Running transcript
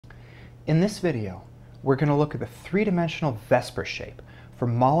In this video, we're going to look at the three-dimensional VSEPR shape for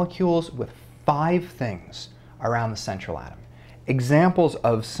molecules with 5 things around the central atom. Examples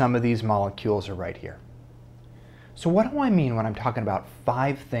of some of these molecules are right here. So what do I mean when I'm talking about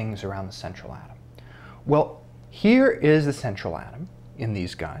 5 things around the central atom? Well, here is the central atom in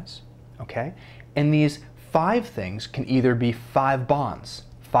these guys, okay? And these 5 things can either be 5 bonds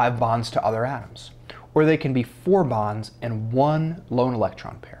to other atoms, or they can be 4 bonds and 1 lone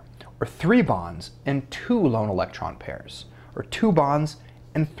electron pair, or 3 bonds and 2 lone electron pairs, or 2 bonds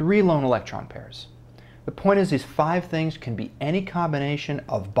and 3 lone electron pairs. The point is these 5 things can be any combination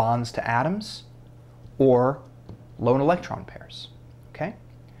of bonds to atoms or lone electron pairs, okay?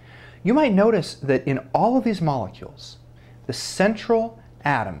 You might notice that in all of these molecules, the central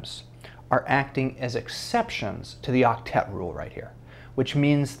atoms are acting as exceptions to the octet rule right here, which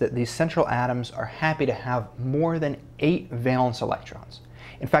means that these central atoms are happy to have more than 8 valence electrons.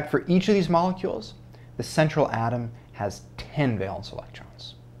 In fact, for each of these molecules, the central atom has 10 valence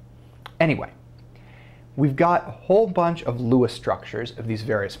electrons. Anyway, we've got a whole bunch of Lewis structures of these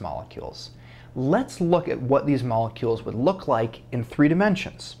various molecules. Let's look at what these molecules would look like in 3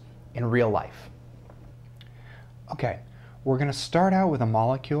 dimensions in real life. Okay, we're going to start out with a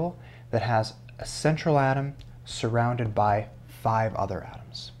molecule that has a central atom surrounded by 5 other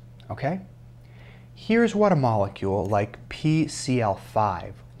atoms, okay? Here's what a molecule like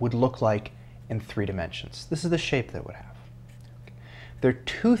PCl5 would look like in 3 dimensions. This is the shape that it would have. There are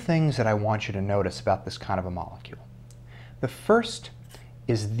 2 things that I want you to notice about this kind of a molecule. The first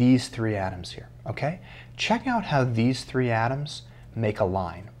is these 3 atoms here, okay? Check out how these 3 atoms make a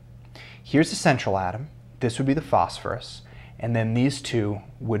line. Here's the central atom, this would be the phosphorus, and then these 2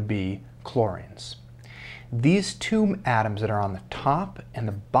 would be chlorines. These 2 atoms that are on the top and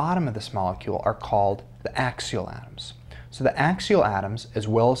the bottom of this molecule are called the axial atoms. So the axial atoms, as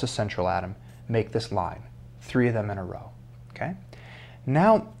well as the central atom, make this line, 3 of them in a row, okay?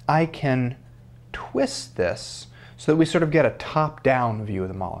 Now I can twist this so that we sort of get a top-down view of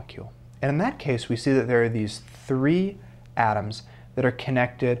the molecule. And in that case, we see that there are these 3 atoms that are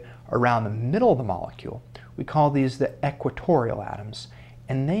connected around the middle of the molecule. We call these the equatorial atoms,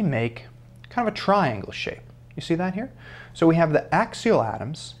 and they make kind of a triangle shape. You see that here? So we have the axial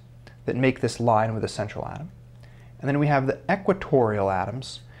atoms that make this line with the central atom, and then we have the equatorial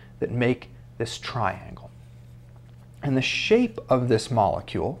atoms that make this triangle. And the shape of this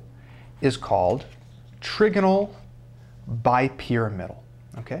molecule is called Trigonal Bipyramidal.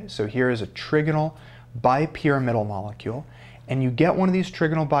 Okay, so here is a trigonal bipyramidal molecule, and you get one of these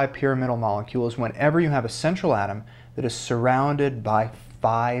trigonal bipyramidal molecules whenever you have a central atom that is surrounded by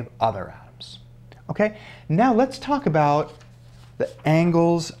 5 other atoms. Okay, now let's talk about the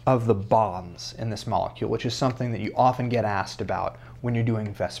angles of the bonds in this molecule, which is something that you often get asked about when you're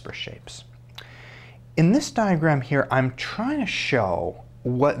doing VSEPR shapes. In this diagram here, I'm trying to show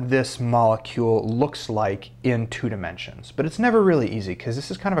what this molecule looks like in 2 dimensions, but it's never really easy because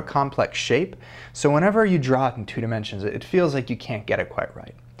this is kind of a complex shape, so whenever you draw it in 2 dimensions, it feels like you can't get it quite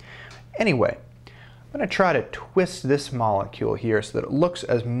right. Anyway, I'm going to try to twist this molecule here so that it looks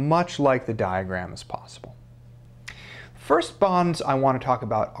as much like the diagram as possible. First bonds I want to talk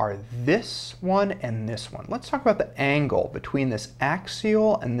about are this one and this one. Let's talk about the angle between this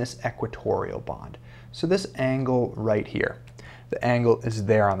axial and this equatorial bond. So this angle right here, the angle is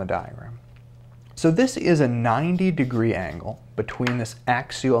there on the diagram. So this is a 90-degree angle between this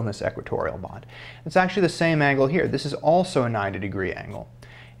axial and this equatorial bond. It's actually the same angle here. This is also a 90-degree angle.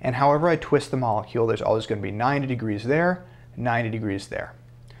 And however I twist the molecule, there's always going to be 90 degrees there, 90 degrees there.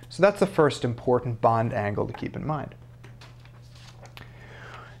 So that's the first important bond angle to keep in mind.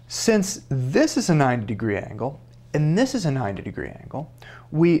 Since this is a 90-degree angle, and this is a 90-degree angle,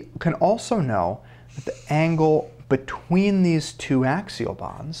 we can also know that the angle between these 2 axial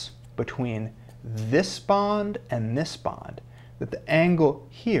bonds, between this bond and this bond, that the angle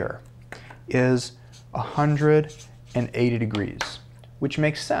here is 180 degrees, which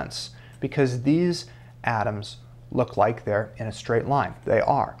makes sense because these atoms look like they're in a straight line. They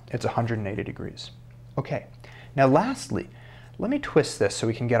are. It's 180 degrees. Okay, now lastly, let me twist this so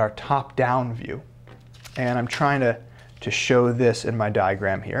we can get our top-down view. And I'm trying to show this in my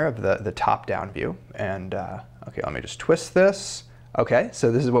diagram here of the top-down view. And okay, let me just twist this. Okay,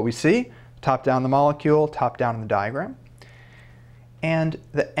 so this is what we see. Top-down the molecule, top-down in the diagram. And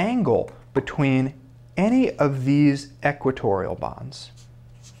the angle between any of these equatorial bonds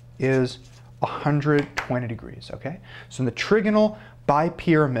is 120 degrees, okay? So in the trigonal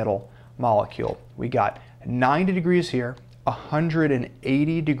bipyramidal molecule, we got 90 degrees here,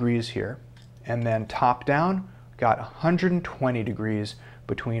 180 degrees here, and then top down, got 120 degrees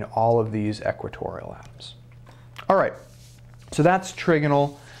between all of these equatorial atoms. All right, so that's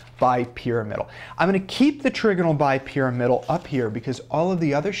trigonal bipyramidal. I'm going to keep the trigonal bipyramidal up here because all of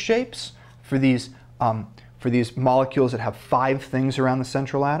the other shapes for these molecules that have 5 things around the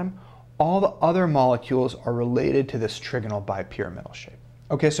central atom, all the other molecules are related to this trigonal bipyramidal shape.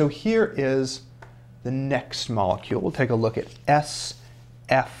 Okay, so here is the next molecule. We'll take a look at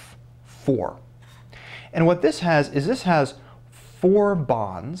SF4. And what this has is this has 4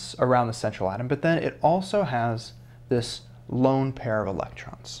 bonds around the central atom, but then it also has this lone pair of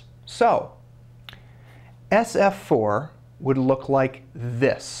electrons. So SF4 would look like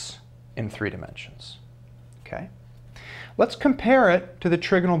this in 3 dimensions. Okay? Let's compare it to the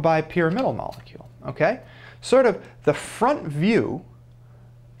trigonal bipyramidal molecule. Okay? Sort of the front view,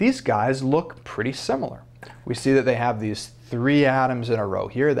 these guys look pretty similar. We see that they have these 3 atoms in a row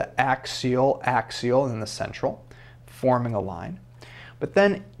here, the axial, and the central, forming a line. But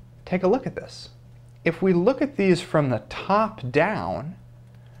then take a look at this. If we look at these from the top down,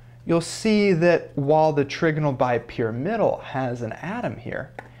 you'll see that while the trigonal bipyramidal has an atom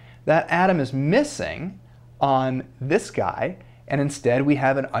here, that atom is missing on this guy, and instead we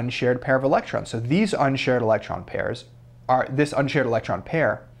have an unshared pair of electrons. So these unshared electron pairs this unshared electron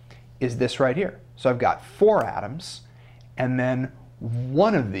pair is this right here. So I've got 4 atoms, and then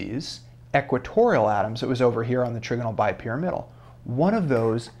one of these equatorial atoms that was over here on the trigonal bipyramidal, one of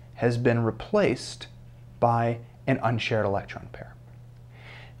those has been replaced by an unshared electron pair.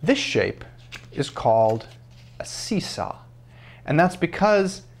 This shape is called a seesaw, and that's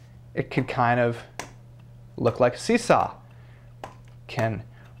because it could kind of look like a seesaw. Can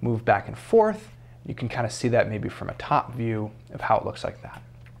move back and forth. You can kind of see that maybe from a top view of how it looks like that.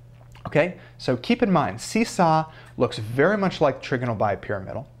 Okay, so keep in mind, seesaw looks very much like trigonal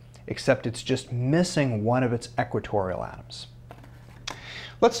bipyramidal, except it's just missing one of its equatorial atoms.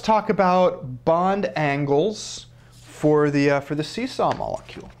 Let's talk about bond angles for the seesaw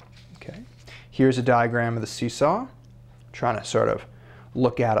molecule. Okay, here's a diagram of the seesaw. I'm trying to sort of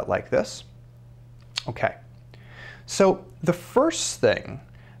look at it like this. Okay, so the first thing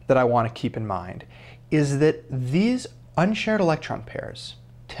that I want to keep in mind is that these unshared electron pairs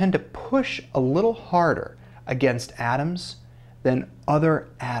tend to push a little harder against atoms than other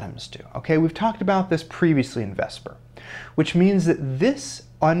atoms do. Okay, we've talked about this previously in VSEPR, which means that this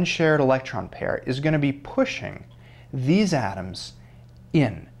unshared electron pair is going to be pushing these atoms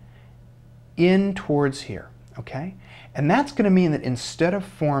in towards here, okay? And that's going to mean that instead of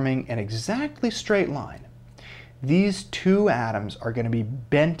forming an exactly straight line, these 2 atoms are going to be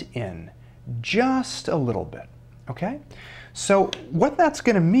bent in just a little bit, okay? So what that's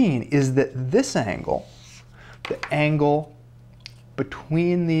going to mean is that this angle, the angle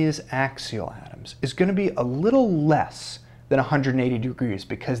between these axial atoms, is going to be a little less than 180 degrees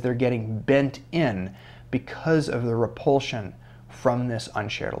because they're getting bent in because of the repulsion from this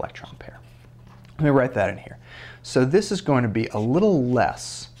unshared electron pair. Let me write that in here. So this is going to be a little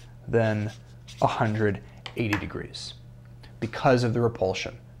less than 180 degrees because of the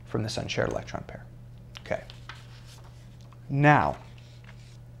repulsion from this unshared electron pair. Okay. Now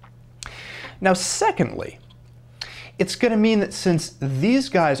secondly, it's going to mean that since these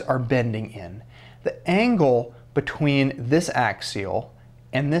guys are bending in, the angle between this axial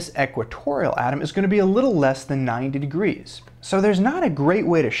and this equatorial atom is going to be a little less than 90 degrees. So there's not a great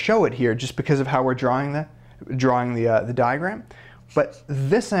way to show it here just because of how we're drawing the diagram. But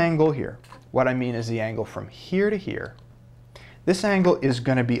this angle here, what I mean is the angle from here to here, this angle is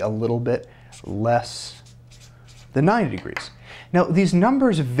going to be a little bit less than 90 degrees. Now these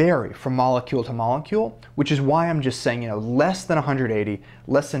numbers vary from molecule to molecule, which is why I'm just saying, less than 180,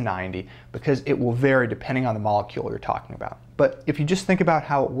 less than 90, because it will vary depending on the molecule you're talking about. But if you just think about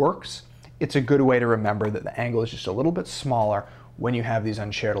how it works, it's a good way to remember that the angle is just a little bit smaller when you have these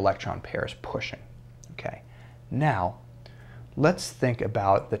unshared electron pairs pushing. Okay. Now, let's think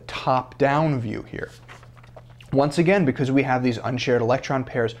about the top-down view here. Once again, because we have these unshared electron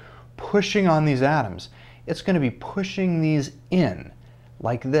pairs pushing on these atoms, it's going to be pushing these in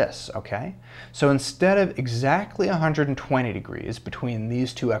like this, okay? So instead of exactly 120 degrees between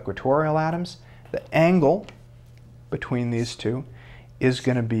these 2 equatorial atoms, the angle between these 2 is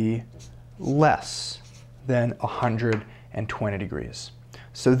going to be less than 120 degrees.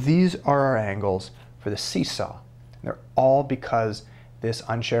 So these are our angles for the seesaw. They're all because this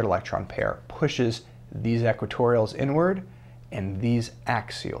unshared electron pair pushes these equatorials inward and these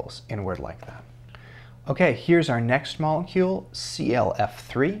axials inward like that. Okay, here's our next molecule,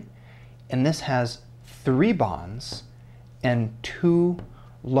 ClF3, and this has 3 bonds and 2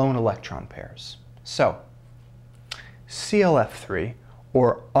 lone electron pairs. So ClF3,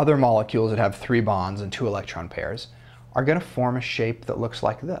 or other molecules that have 3 bonds and 2 electron pairs, are going to form a shape that looks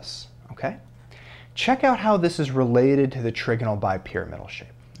like this, okay? Check out how this is related to the trigonal bipyramidal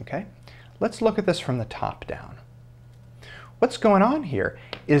shape, okay? Let's look at this from the top down. What's going on here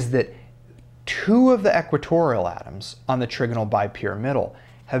is that 2 of the equatorial atoms on the trigonal bipyramidal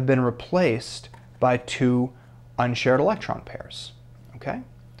have been replaced by 2 unshared electron pairs, okay?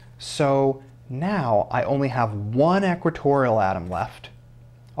 So now I only have 1 equatorial atom left,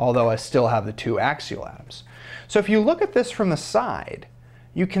 although I still have the 2 axial atoms. So if you look at this from the side,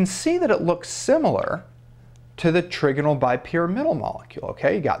 you can see that it looks similar to the trigonal bipyramidal molecule,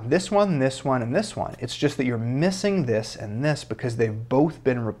 okay? You got this one, and this one. It's just that you're missing this and this because they've both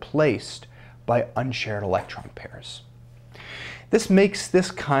been replaced by unshared electron pairs. This makes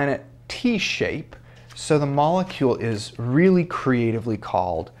this kind of T-shape, so the molecule is really creatively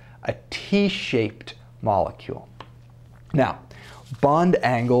called a T-shaped molecule. Now, bond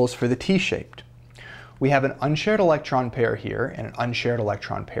angles for the T-shaped. We have an unshared electron pair here and an unshared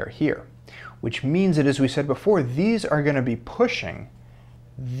electron pair here, which means that, as we said before, these are going to be pushing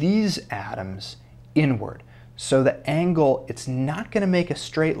these atoms inward. So the angle, it's not going to make a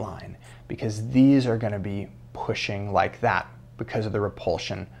straight line because these are going to be pushing like that because of the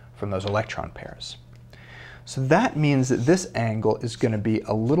repulsion from those electron pairs. So that means that this angle is going to be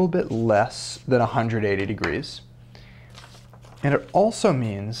a little bit less than 180 degrees. And it also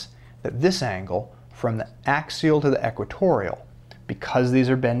means that this angle from the axial to the equatorial, because these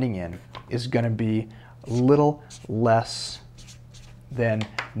are bending in, is going to be a little less than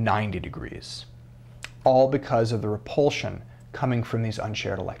 90 degrees, all because of the repulsion coming from these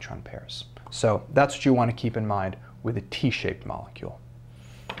unshared electron pairs. So that's what you want to keep in mind with a T-shaped molecule.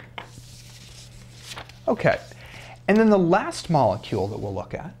 Okay, and then the last molecule that we'll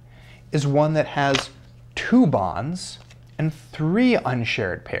look at is one that has 2 bonds and 3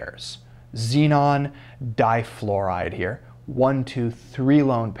 unshared pairs. Xenon difluoride here, 1, 2, 3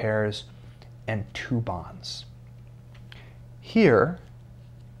 lone pairs and 2 bonds. Here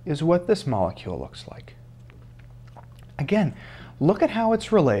is what this molecule looks like. Again, look at how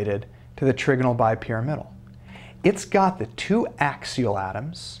it's related to the trigonal bipyramidal. It's got the 2 axial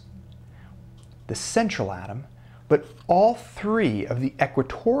atoms, the central atom, but all 3 of the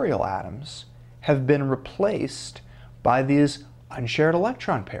equatorial atoms have been replaced by these unshared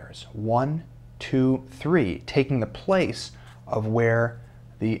electron pairs, 1, 2, 3, taking the place of where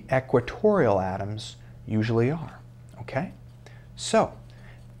the equatorial atoms usually are, okay? So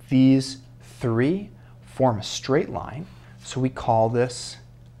these 3 form a straight line, so we call this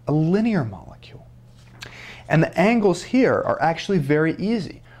a linear molecule. And the angles here are actually very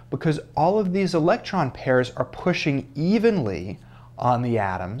easy because all of these electron pairs are pushing evenly on the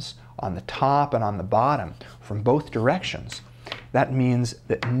atoms on the top and on the bottom from both directions. That means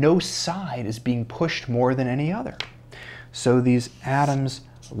that no side is being pushed more than any other. So these atoms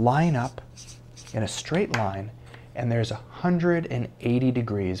line up in a straight line, and there's 180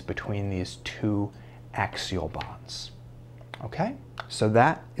 degrees between these 2 axial bonds. Okay? So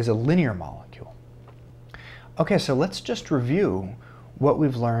that is a linear molecule. Okay, so let's just review what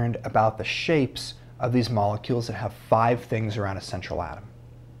we've learned about the shapes of these molecules that have 5 things around a central atom.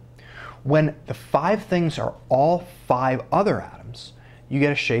 When the 5 things are all 5 other atoms, you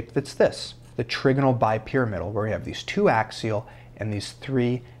get a shape that's this, the trigonal bipyramidal, where we have these 2 axial and these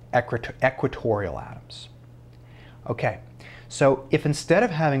 3 equatorial atoms. Okay, so if instead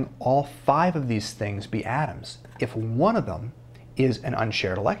of having all 5 of these things be atoms, if one of them is an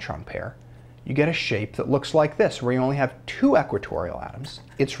unshared electron pair, you get a shape that looks like this, where you only have 2 equatorial atoms.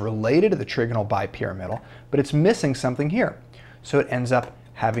 It's related to the trigonal bipyramidal, but it's missing something here. So it ends up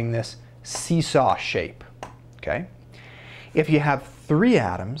having this seesaw shape, okay? If you have 3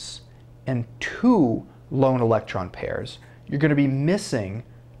 atoms and 2 lone electron pairs, you're going to be missing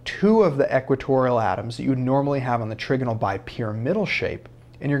 2 of the equatorial atoms that you would normally have on the trigonal bipyramidal shape,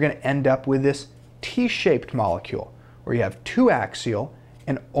 and you're going to end up with this T-shaped molecule, where you have 2 axial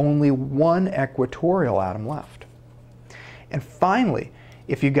and only 1 equatorial atom left. And finally,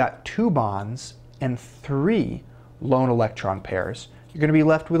 if you've got 2 bonds and 3 lone electron pairs, you're going to be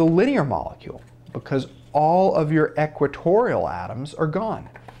left with a linear molecule because all of your equatorial atoms are gone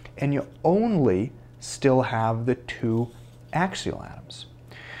and you only still have the 2 axial atoms.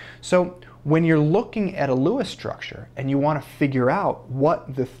 So when you're looking at a Lewis structure and you want to figure out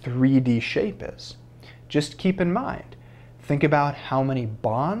what the 3D shape is, just keep in mind, think about how many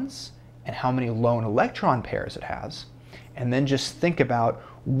bonds and how many lone electron pairs it has, and then just think about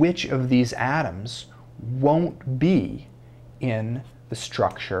which of these atoms won't be in the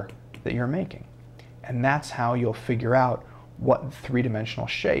structure that you're making. And that's how you'll figure out what the three-dimensional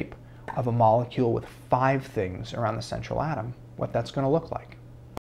shape of a molecule with 5 things around the central atom, what that's going to look like.